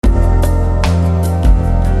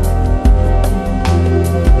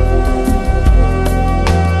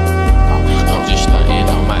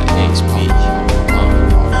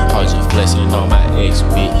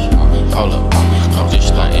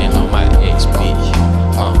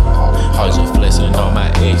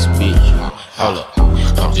Hold up,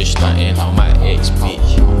 I'm just stunting on my ex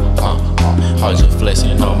bitch. I'm just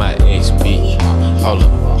flexing on my ex bitch. Hold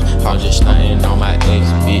up, I'm just stunting on my ex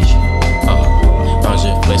bitch. I'm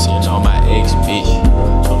just flexing on my ex bitch.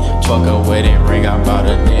 Fuck a wedding ring, I bought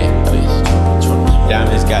a necklace.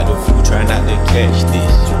 Diamonds got the flu, try not to catch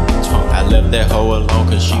this. I left that hoe alone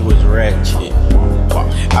cause she was ratchet.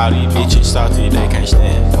 All these bitches salty, they can't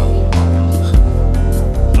stand me.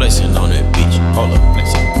 Flexing on that bitch, hold up,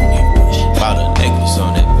 flexing on that bitch. Bought a necklace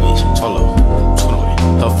on that bitch, hold up.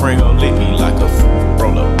 Her friend gon' lick me like a fool.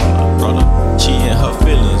 Roll up, roll up. She and her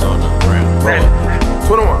feelings on the ground, roll up.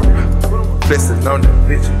 21, flexing on that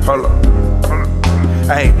bitch, hold up.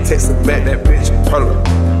 I ain't texting back that bitch, hold up.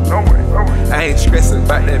 I ain't stressing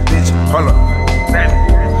about that bitch, hold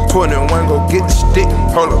up. 21, go get the stick,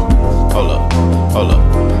 hold up. Hold up, hold up.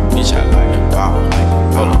 Bitch, I like the ball.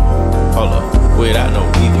 Hold up, without no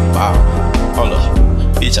leaving ball. Hold up,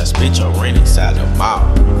 bitch, I spit your rent inside the mall.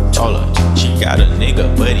 Hold up, she got a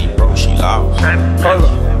nigga, but he broke, she lost. Hold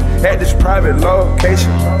up, at this private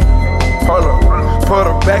location. Hold up, put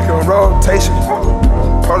her back in rotation.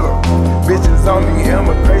 Hold up, bitches on the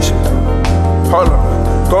immigration. Hold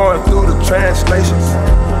up, going through the translations.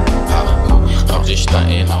 I'm just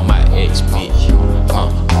stunting on my ex bitch.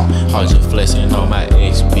 I'm just flexing on my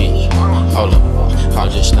ex bitch. Hold up, I'm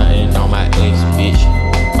just stunting on my ex bitch.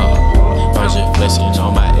 I'm just flexing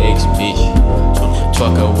on my ex bitch.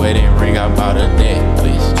 Fuck a wedding ring, I bought a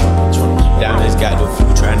necklace. Diamonds got the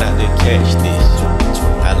flu, try not to catch this.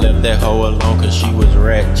 I left that hoe alone cause she was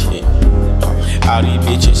ratchet. All these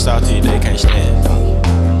bitches salty, they can't stand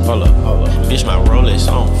me. Hold up, bitch, my Rolex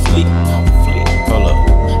on fleek. Hold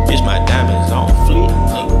up, bitch, my diamonds on fleek.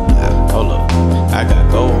 Hold up, I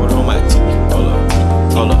got gold on my teeth.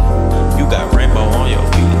 Hold up, you got rainbow on your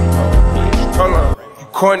feet. Hold up,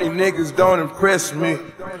 corny niggas don't impress me.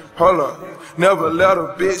 Hold up, never let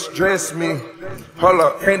a bitch dress me. Hold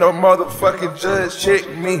up, ain't no motherfucking judge check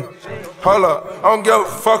me. Hold up, I don't give a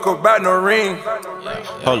fuck about no ring.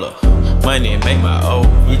 Hold up, money make my old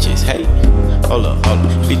bitches hate. Hold up,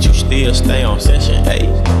 bitch, you still stay on section 8.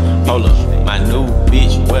 Hold up, my new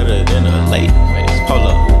bitch wetter than a lake. Hold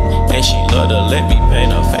up, and she love to let me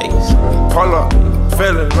paint her face. Hold up,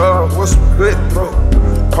 fell in love with some good throat.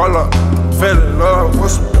 Hold up, fell in love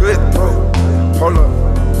with some good throat. Hold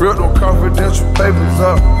up, real them confidential papers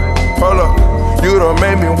up. Hold up, you done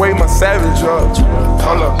made me wake my savage up.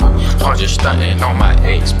 Hold up, I'm just stunting on my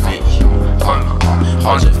ex bitch.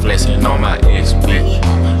 I'm just flexing on my ex bitch.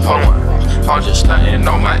 Hold up, I'm just stunting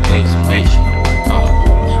on my ex bitch.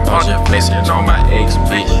 I'm just flexing on my ex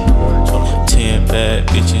bitch. 10 bad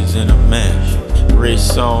bitches in a match.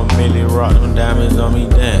 Wrist on Millie, rock them diamonds on me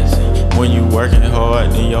dancing. When you working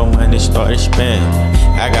hard, then your money start expanding.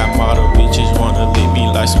 I got model bitches wanna lick me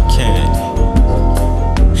like some candy.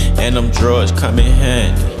 And them drugs come in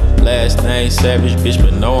handy. Last name Savage, bitch,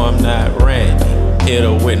 but no, I'm not Randy. Hit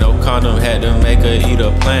her with no condom, had to make her eat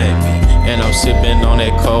a Plan B. And I'm sipping on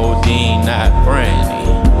that codeine, not brandy.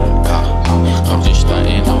 I'm just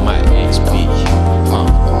stunting on my ex bitch.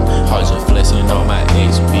 I'm just flexing on my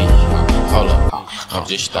ex bitch. Hold up, I'm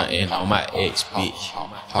just stunting on my ex bitch.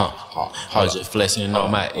 I'm just flexing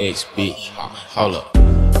on my ex bitch. Hold up.